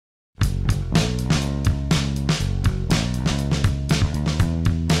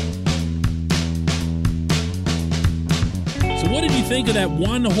think of that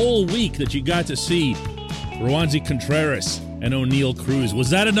one whole week that you got to see Roansy, Contreras, and Oneil, Cruz? Was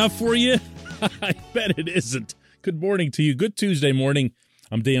that enough for you? I bet it isn't. Good morning to you. Good Tuesday morning.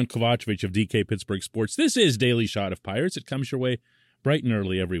 I'm Dejan Kovacevic of DK Pittsburgh Sports. This is Daily Shot of Pirates. It comes your way bright and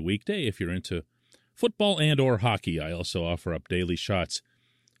early every weekday. If you're into football and or hockey, I also offer up daily shots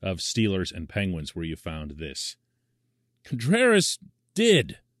of Steelers and Penguins where you found this. Contreras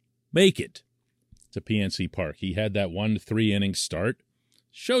did make it to PNC Park. He had that 1-3 inning start,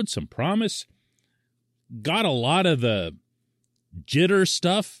 showed some promise, got a lot of the jitter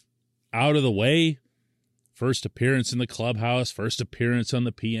stuff out of the way. First appearance in the clubhouse, first appearance on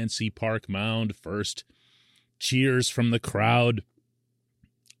the PNC Park mound, first cheers from the crowd,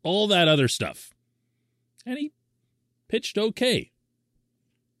 all that other stuff. And he pitched okay.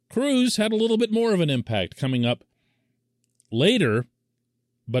 Cruz had a little bit more of an impact coming up later,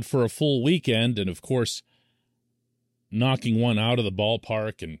 but for a full weekend, and of course, knocking one out of the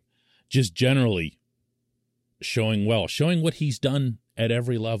ballpark and just generally showing well, showing what he's done at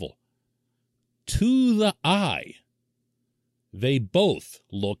every level. To the eye, they both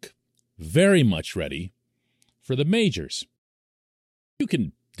look very much ready for the majors. You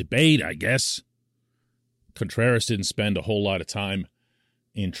can debate, I guess. Contreras didn't spend a whole lot of time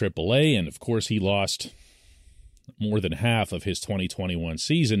in AAA, and of course he lost more than half of his 2021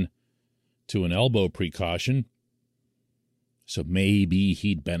 season to an elbow precaution. So maybe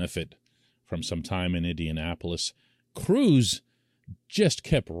he'd benefit from some time in Indianapolis. Cruz just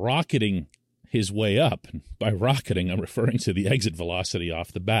kept rocketing his way up. And by rocketing, I'm referring to the exit velocity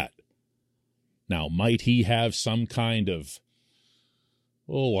off the bat. Now, might he have some kind of,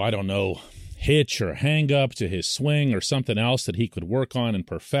 hitch or hang-up to his swing or something else that he could work on and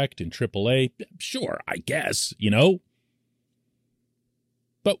perfect in AAA? Sure, I guess,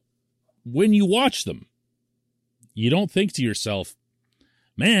 But when you watch them, you don't think to yourself,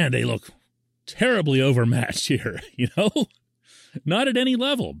 man, they look terribly overmatched here, Not at any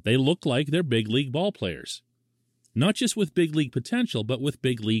level. They look like they're big league ball players. Not just with big league potential, but with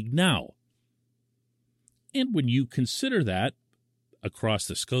big league now. And when you consider that across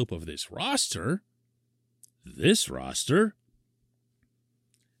the scope of this roster,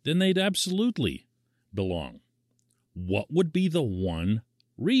 then they'd absolutely belong. What would be the one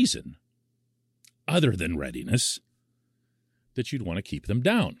reason, other than readiness, that you'd want to keep them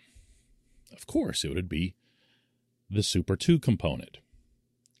down? Of course, it would be the Super 2 component.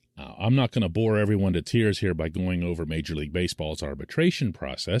 Now, I'm not going to bore everyone to tears here by going over Major League Baseball's arbitration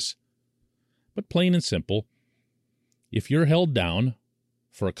process, but plain and simple, if you're held down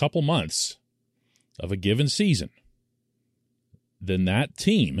for a couple months of a given season, then that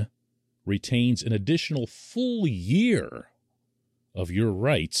team retains an additional full year of your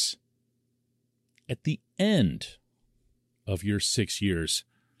rights at the end of your 6 years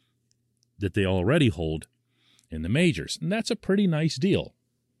that they already hold in the majors. And that's a pretty nice deal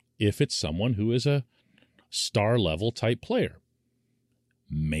if it's someone who is a star-level type player.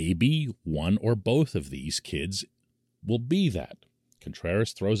 Maybe one or both of these kids will be that.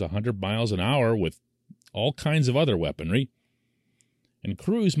 Contreras throws 100 miles an hour with all kinds of other weaponry, and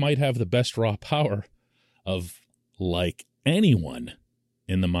Cruz might have the best raw power of like anyone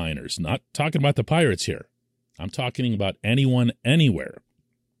in the minors. Not talking about the Pirates here. I'm talking about anyone, anywhere.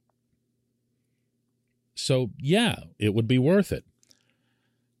 So, yeah, it would be worth it.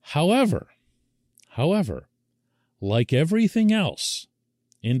 However, like everything else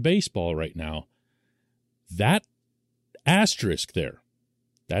in baseball right now, that asterisk there,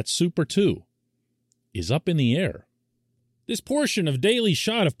 that Super 2, is up in the air. This portion of Daily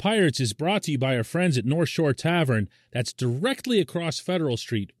Shot of Pirates is brought to you by our friends at North Shore Tavern. That's directly across Federal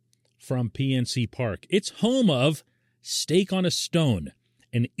Street from PNC Park. It's home of Steak on a Stone,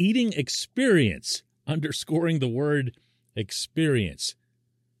 an eating experience, underscoring the word experience.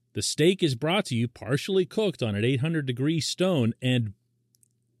 The steak is brought to you partially cooked on an 800-degree stone, and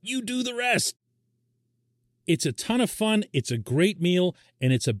you do the rest. It's a ton of fun, it's a great meal,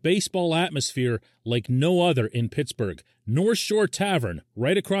 and it's a baseball atmosphere like no other in Pittsburgh. North Shore Tavern,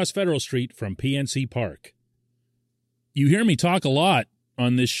 right across Federal Street from PNC Park. You hear me talk a lot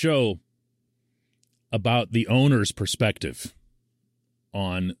on this show about the owner's perspective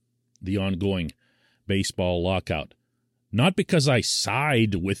on the ongoing baseball lockout. Not because I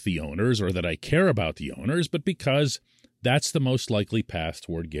side with the owners or that I care about the owners, but because that's the most likely path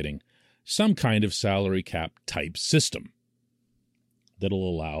toward getting some kind of salary cap type system that'll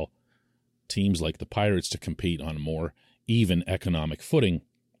allow teams like the Pirates to compete on a more even economic footing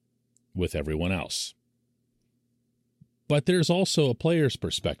with everyone else. But there's also a player's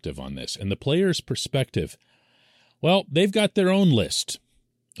perspective on this, and the player's perspective Well, they've got their own list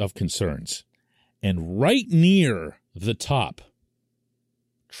of concerns. And right near the top,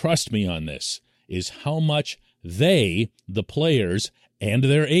 trust me on this, is how much they, the players, and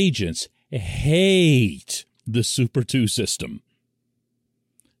their agents hate the Super 2 system.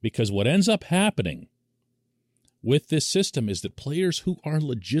 Because what ends up happening with this system is that players who are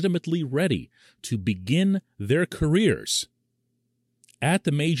legitimately ready to begin their careers at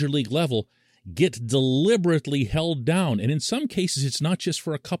the major league level get deliberately held down. And in some cases, it's not just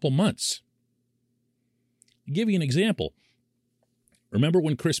for a couple months. I'll give you an example. Remember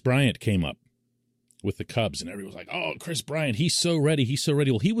when Chris Bryant came up with the Cubs and everyone was like, oh, Chris Bryant, he's so ready, he's so ready.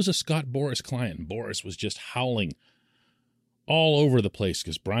 Well, he was a Scott Boras client, and Boras was just howling all over the place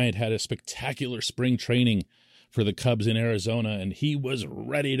because Bryant had a spectacular spring training for the Cubs in Arizona, and he was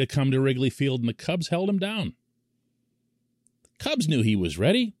ready to come to Wrigley Field, and the Cubs held him down. The Cubs knew he was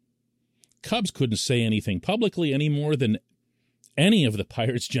ready. Cubs couldn't say anything publicly any more than any of the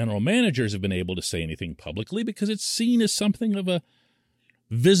Pirates' general managers have been able to say anything publicly because it's seen as something of a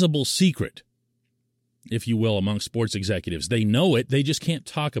visible secret, if you will, among sports executives. They know it, they just can't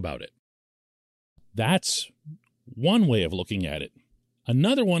talk about it. That's one way of looking at it.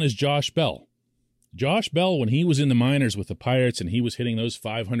 Another one is Josh Bell. Josh Bell, when he was in the minors with the Pirates and he was hitting those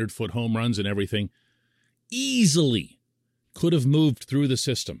 500-foot home runs and everything, easily could have moved through the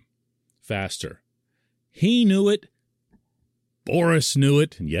system faster. He knew it. Boras knew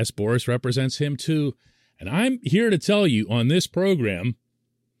it. And yes, Boras represents him too. And I'm here to tell you on this program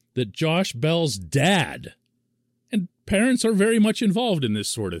that Josh Bell's dad, and parents are very much involved in this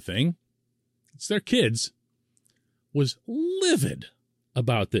sort of thing, it's their kids, was livid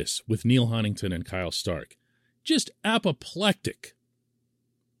about this with Neil Huntington and Kyle Stark. Just apoplectic.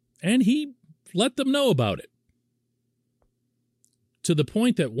 And he let them know about it. To the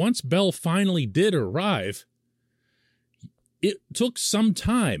point that once Bell finally did arrive, it took some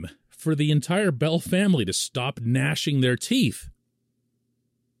time for the entire Bell family to stop gnashing their teeth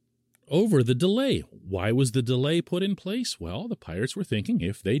over the delay. Why was the delay put in place? Well, the Pirates were thinking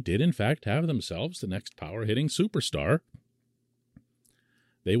if they did in fact have themselves the next power-hitting superstar,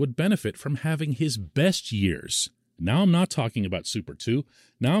 they would benefit from having his best years. Now I'm not talking about Super 2.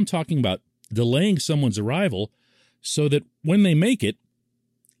 Now I'm talking about delaying someone's arrival so that when they make it,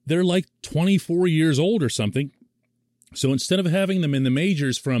 they're like 24 years old or something. So instead of having them in the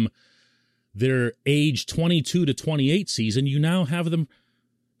majors from their age 22 to 28 season, you now have them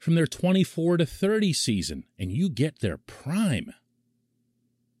from their 24 to 30 season, and you get their prime.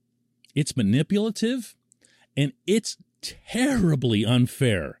 It's manipulative, and it's terribly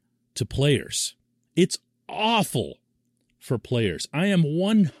unfair to players. It's awful for players. I am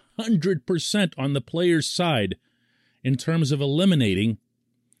 100% on the players' side in terms of eliminating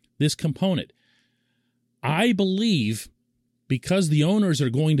this component. I believe because the owners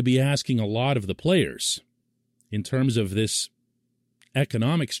are going to be asking a lot of the players in terms of this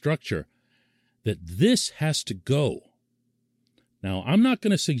economic structure, that this has to go. Now, I'm not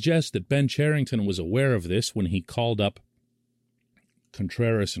going to suggest that Ben Cherington was aware of this when he called up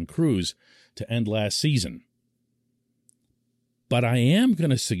Contreras and Cruz to end last season. But I am going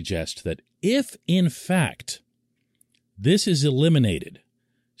to suggest that if, in fact, this is eliminated,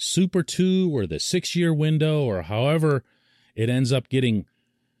 Super 2 or the 6-year window or however it ends up getting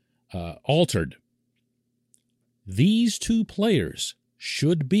altered, these two players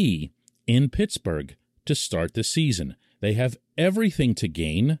should be in Pittsburgh to start the season. They have everything to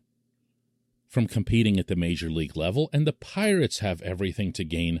gain from competing at the major league level, and the Pirates have everything to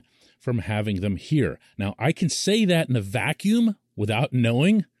gain from having them here. Now, I can say that in a vacuum without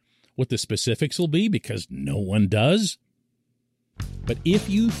knowing what the specifics will be because no one does. But if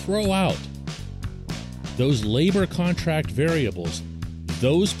you throw out those labor contract variables,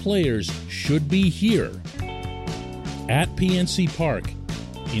 those players should be here at PNC Park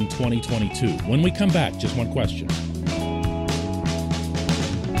in 2022. When we come back, just one question.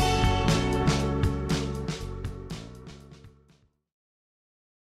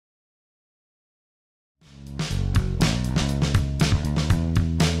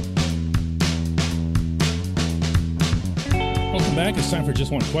 Welcome back. It's time for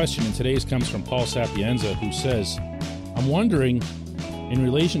just one question, and today's comes from Paul Sapienza, who says, I'm wondering, in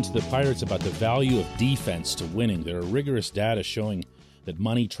relation to the Pirates, about the value of defense to winning. There are rigorous data showing that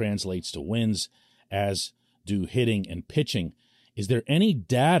money translates to wins, as do hitting and pitching. Is there any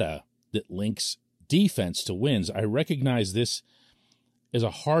data that links defense to wins? I recognize this is a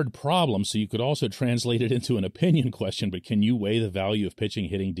hard problem, so you could also translate it into an opinion question, but can you weigh the value of pitching,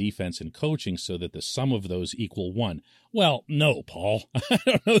 hitting, defense, and coaching so that the sum of those equal one? Well, no, Paul. I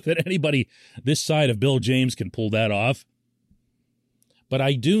don't know that anybody this side of Bill James can pull that off. But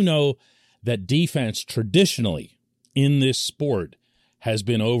I do know that defense traditionally in this sport has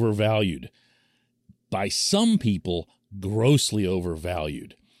been overvalued. By some people, grossly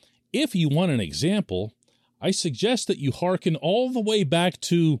overvalued. If you want an example, I suggest that you hearken all the way back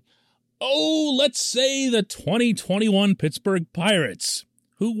to, let's say the 2021 Pittsburgh Pirates,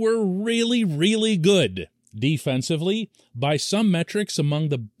 who were really, really good defensively, by some metrics among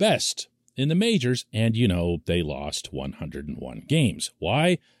the best in the majors, and they lost 101 games.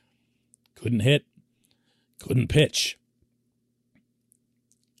 Why? Couldn't hit, couldn't pitch.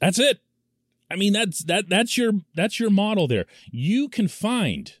 That's it. I mean, that's your model there. You can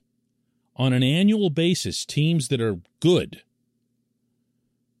find on an annual basis teams that are good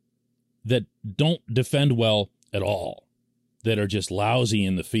that don't defend well at all, that are just lousy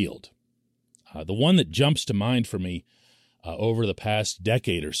in the field. The one that jumps to mind for me over the past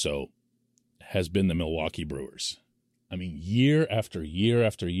decade or so has been the Milwaukee Brewers. I mean, year after year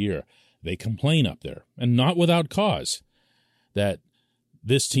after year, they complain up there, and not without cause, that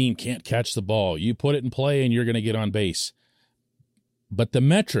this team can't catch the ball. You put it in play and you're going to get on base. But the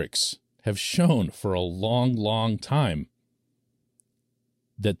metrics have shown for a long, long time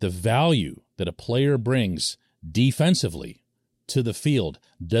that the value that a player brings defensively to the field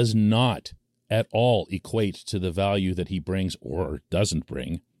does not at all equate to the value that he brings or doesn't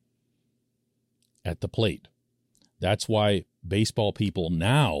bring at the plate. That's why baseball people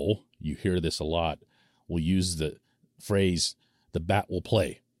now, you hear this a lot, will use the phrase, the bat will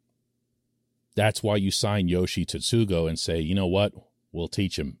play. That's why you sign Yoshi Tsugo and say, you know what, we'll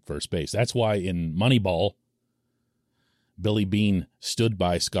teach him first base. That's why in Moneyball, Billy Beane stood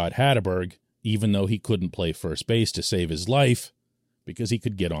by Scott Hatteberg, even though he couldn't play first base to save his life, because he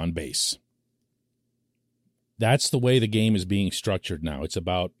could get on base. That's the way the game is being structured now. It's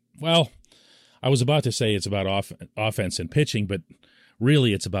about, I was about to say it's about offense and pitching, but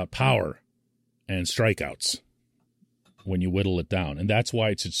really it's about power and strikeouts when you whittle it down. And that's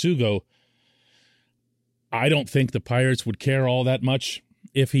why Tsutsugo, I don't think the Pirates would care all that much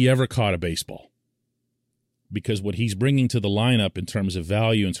if he ever caught a baseball. Because what he's bringing to the lineup in terms of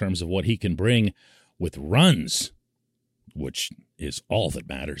value, in terms of what he can bring with runs, which is all that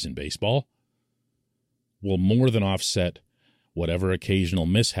matters in baseball, will more than offset whatever occasional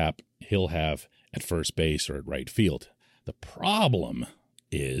mishap he'll have at first base or at right field. The problem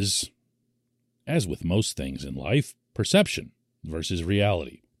is, as with most things in life, perception versus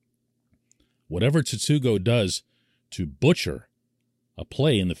reality. Whatever Tsutsugo does to butcher a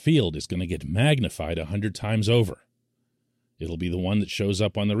play in the field is going to get magnified 100 times over. It'll be the one that shows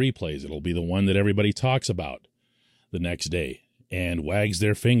up on the replays. It'll be the one that everybody talks about the next day and wags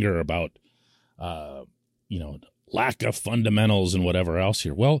their finger about, lack of fundamentals and whatever else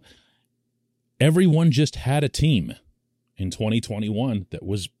here. Well, everyone just had a team in 2021 that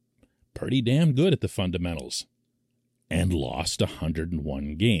was pretty damn good at the fundamentals and lost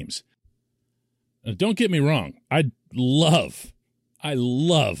 101 games. Now, don't get me wrong. I love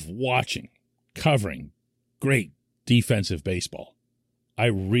watching, covering great defensive baseball. I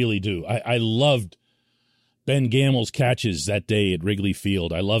really do. I loved Ben Gamel's catches that day at Wrigley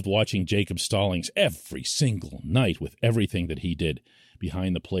Field. I loved watching Jacob Stallings every single night with everything that he did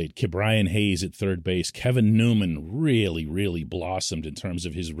behind the plate. Brian Hayes at third base. Kevin Newman really, really blossomed in terms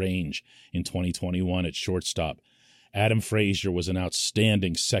of his range in 2021 at shortstop. Adam Frazier was an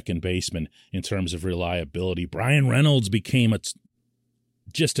outstanding second baseman in terms of reliability. Brian Reynolds became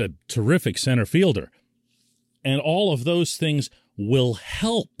just a terrific center fielder. And all of those things will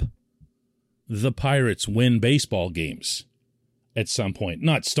help the Pirates win baseball games at some point.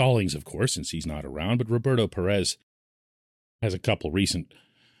 Not Stallings, of course, since he's not around, but Roberto Perez has a couple recent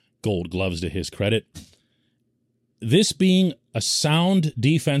Gold Gloves to his credit. This being a sound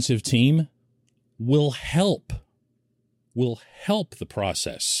defensive team will help the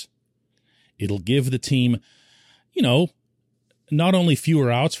process. It'll give the team, not only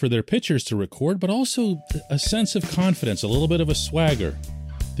fewer outs for their pitchers to record, but also a sense of confidence, a little bit of a swagger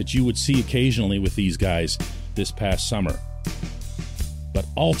that you would see occasionally with these guys this past summer. But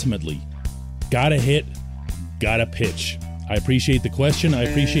ultimately, gotta hit, gotta pitch. I appreciate the question. I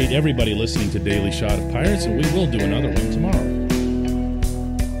appreciate everybody listening to Daily Shot of Pirates, and we will do another one tomorrow.